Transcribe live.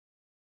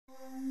Are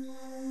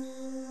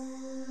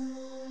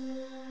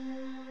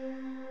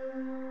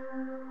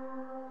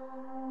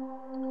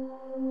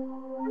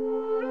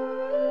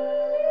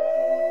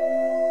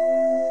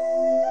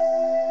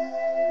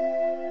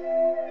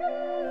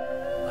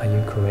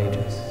you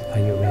courageous? Are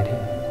you ready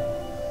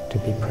to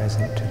be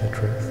present to the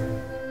truth?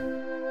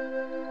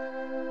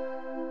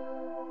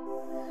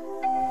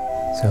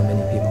 So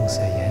many people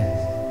say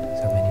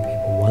yes, so many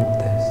people want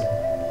this,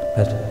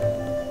 but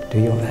do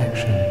your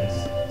actions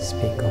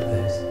speak of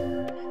this?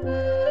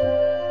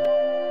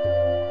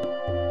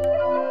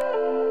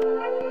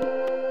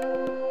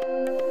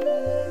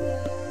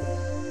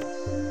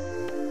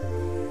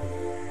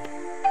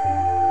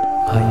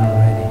 Are you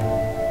ready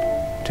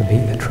to be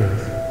the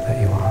truth that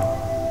you are?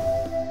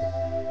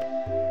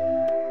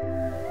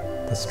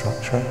 The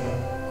structure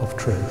of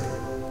truth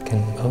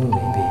can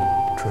only be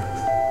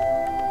truth.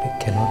 It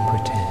cannot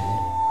pretend.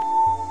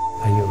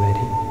 Are you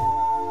ready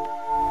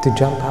to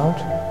jump out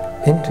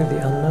into the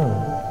unknown?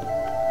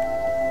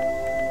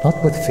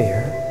 Not with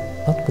fear,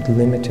 not with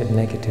limited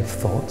negative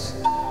thoughts,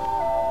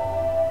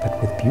 but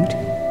with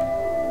beauty,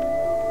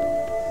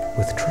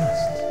 with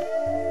trust,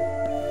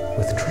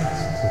 with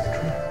trust, with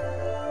trust.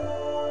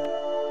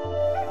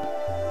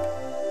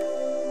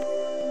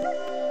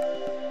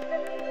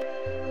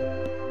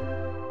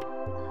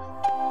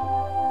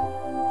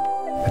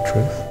 The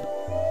truth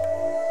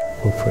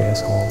will free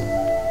us all.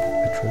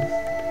 The truth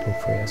will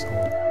free us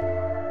all.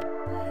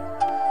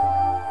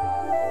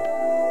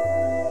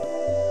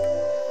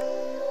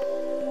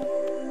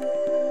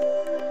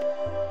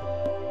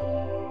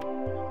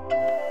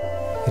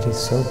 It is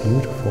so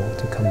beautiful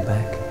to come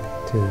back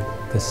to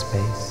the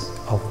space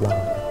of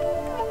love.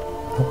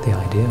 Not the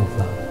idea of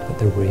love, but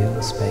the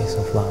real space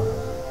of love.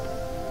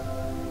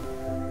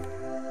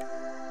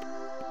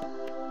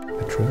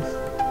 The truth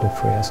will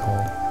free us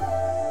all.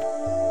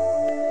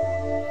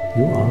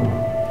 You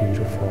are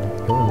beautiful.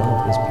 Your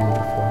love is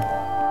beautiful.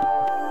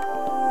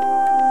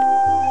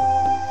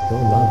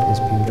 Your love is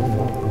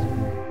beautiful.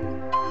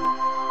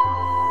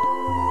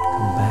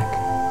 Come back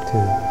to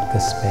the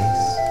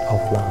space of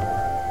love.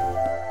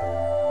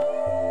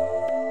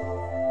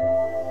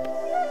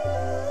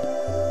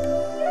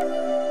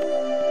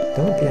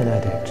 Don't be an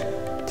addict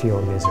to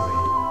your misery,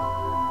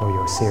 or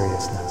your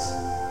seriousness,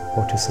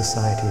 or to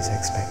society's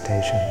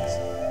expectations.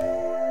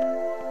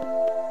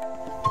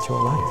 It's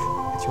your life.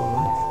 It's your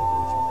life.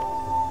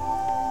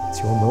 It's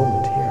your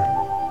moment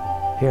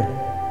here,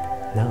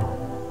 now.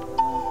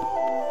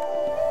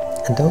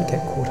 And don't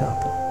get caught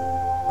up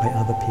by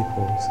other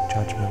people's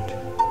judgment,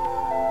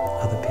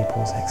 other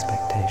people's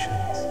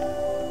expectations.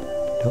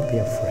 Don't be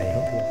afraid.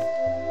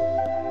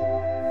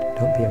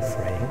 Don't be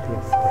afraid. Don't be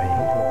afraid.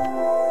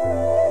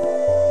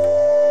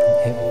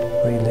 And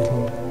every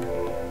little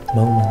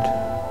moment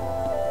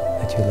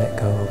that you let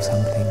go of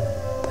something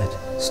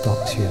that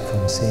stops you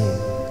from seeing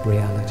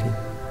reality,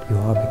 you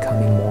are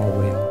becoming more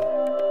real.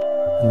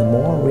 And the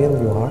more real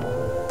you are,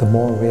 the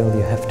more real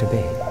you have to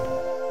be.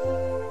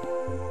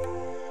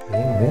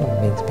 Being real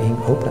means being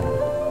open,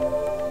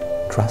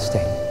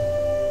 trusting.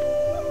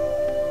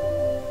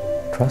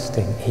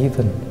 Trusting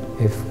even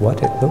if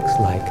what it looks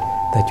like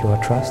that you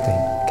are trusting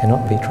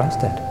cannot be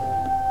trusted.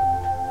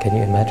 Can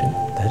you imagine?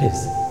 That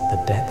is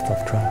the depth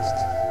of trust.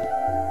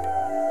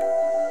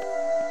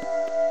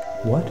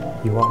 What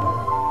you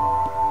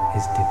are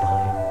is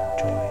divine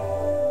joy.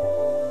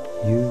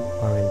 You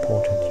are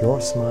important.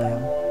 Your smile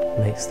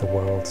makes the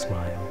world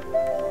smile.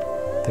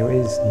 There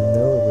is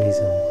no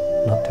reason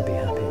not to be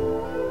happy.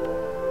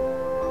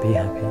 Be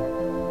happy.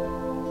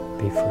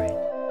 Be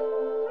free.